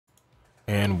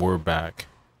And we're back.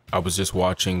 I was just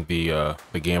watching the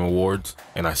Game Awards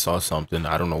and I saw something.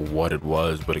 I don't know what it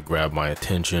was, but it grabbed my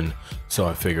attention. So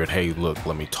I figured, hey, look,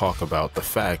 let me talk about the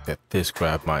fact that this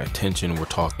grabbed my attention. We're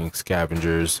talking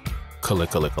Scavengers,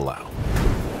 Kalikalikalow.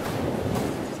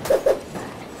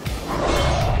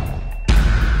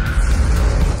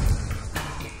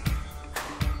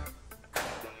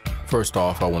 First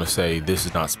off, I want to say this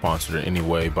is not sponsored in any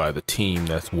way by the team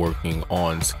that's working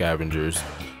on Scavengers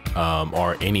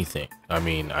or anything. I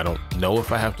mean, I don't know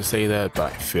if I have to say that,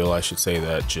 but I feel I should say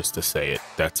that just to say it.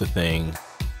 That's a thing.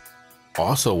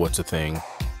 Also, what's a thing?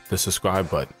 The subscribe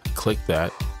button. Click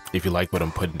that. If you like what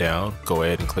I'm putting down, go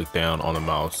ahead and click down on the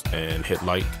mouse and hit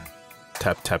like.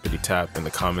 Tap tappity tap in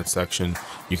the comment section.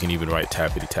 You can even write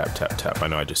tappity tap tap tap. I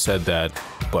know I just said that,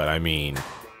 but I mean,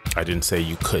 I didn't say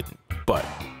you couldn't. But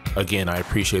again, I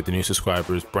appreciate the new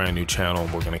subscribers, brand new channel.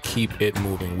 We're gonna keep it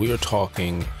moving. We are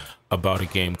talking about a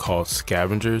game called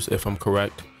Scavengers, if I'm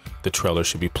correct. The trailer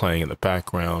should be playing in the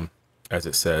background. As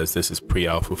it says, this is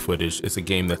pre-alpha footage. It's a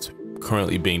game that's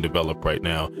currently being developed right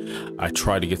now. I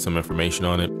tried to get some information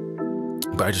on it,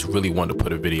 but I just really wanted to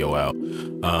put a video out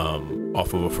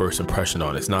off of a first impression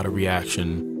on it. It's not a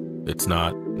reaction. It's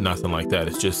not nothing like that.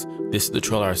 It's just, this is the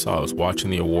trailer I saw. I was watching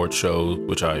the award show,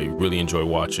 which I really enjoy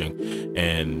watching,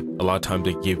 and a lot of times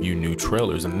they give you new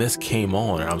trailers, and this came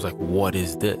on and I was like, what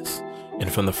is this? And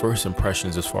from the first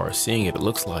impressions, as far as seeing it, it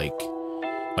looks like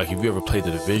if you ever played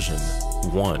The Division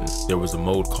 1, there was a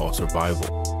mode called Survival,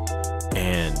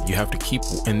 and you have to keep,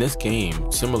 in this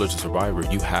game, similar to Survivor,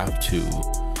 you have to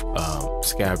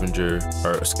scavenge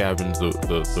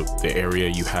the area.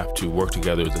 You have to work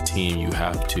together as a team. You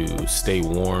have to stay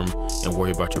warm and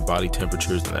worry about your body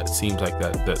temperatures, and that seems like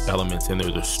that elements in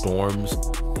there. There's storms,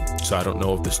 so I don't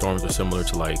know if the storms are similar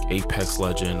to like Apex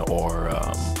Legend or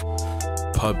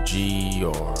PUBG,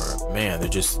 or man,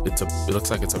 it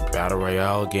looks like it's a battle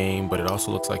royale game, but it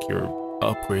also looks like you're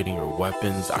upgrading your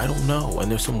weapons. I don't know.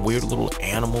 And there's some weird little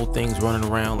animal things running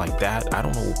around like that. I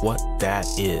don't know what that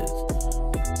is,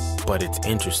 but it's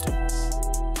interesting.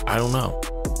 I don't know.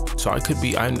 So I could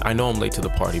be, I know I'm late to the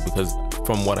party, because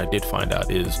from what I did find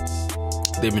out is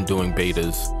they've been doing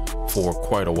betas for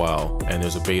quite a while, and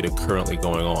there's a beta currently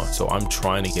going on. So I'm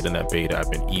trying to get in that beta. I've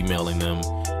been emailing them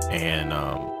and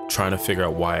trying to figure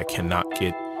out why I cannot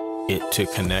get it to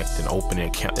connect and open an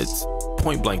account. It's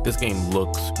point blank, this game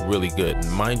looks really good. And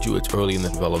mind you, it's early in the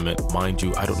development. Mind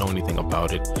you, I don't know anything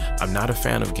about it. I'm not a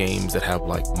fan of games that have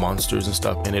like monsters and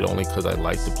stuff in it, only because I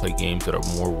like to play games that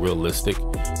are more realistic.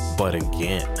 But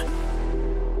again,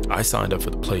 I signed up for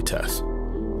the playtest.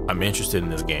 I'm interested in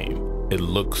this game. It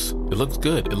looks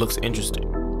good. It looks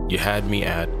interesting. You had me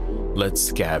at,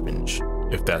 let's scavenge,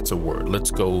 if that's a word.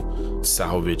 Let's go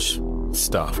salvage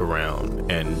stuff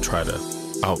around and try to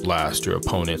outlast your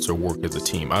opponents or work as a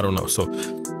team. I don't know. So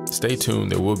stay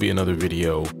tuned. There will be another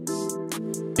video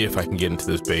if I can get into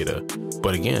this beta.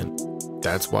 But again,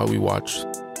 that's why we watch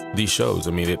these shows.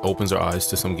 I mean, it opens our eyes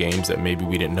to some games that maybe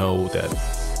we didn't know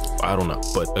that, I don't know.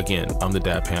 But again, I'm the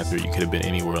Dadadpanther. You could have been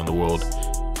anywhere in the world.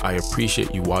 I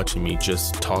appreciate you watching me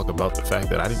just talk about the fact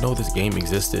that I didn't know this game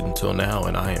existed until now,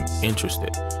 and I am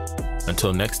interested.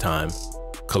 Until next time,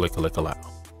 Kalikalikalow.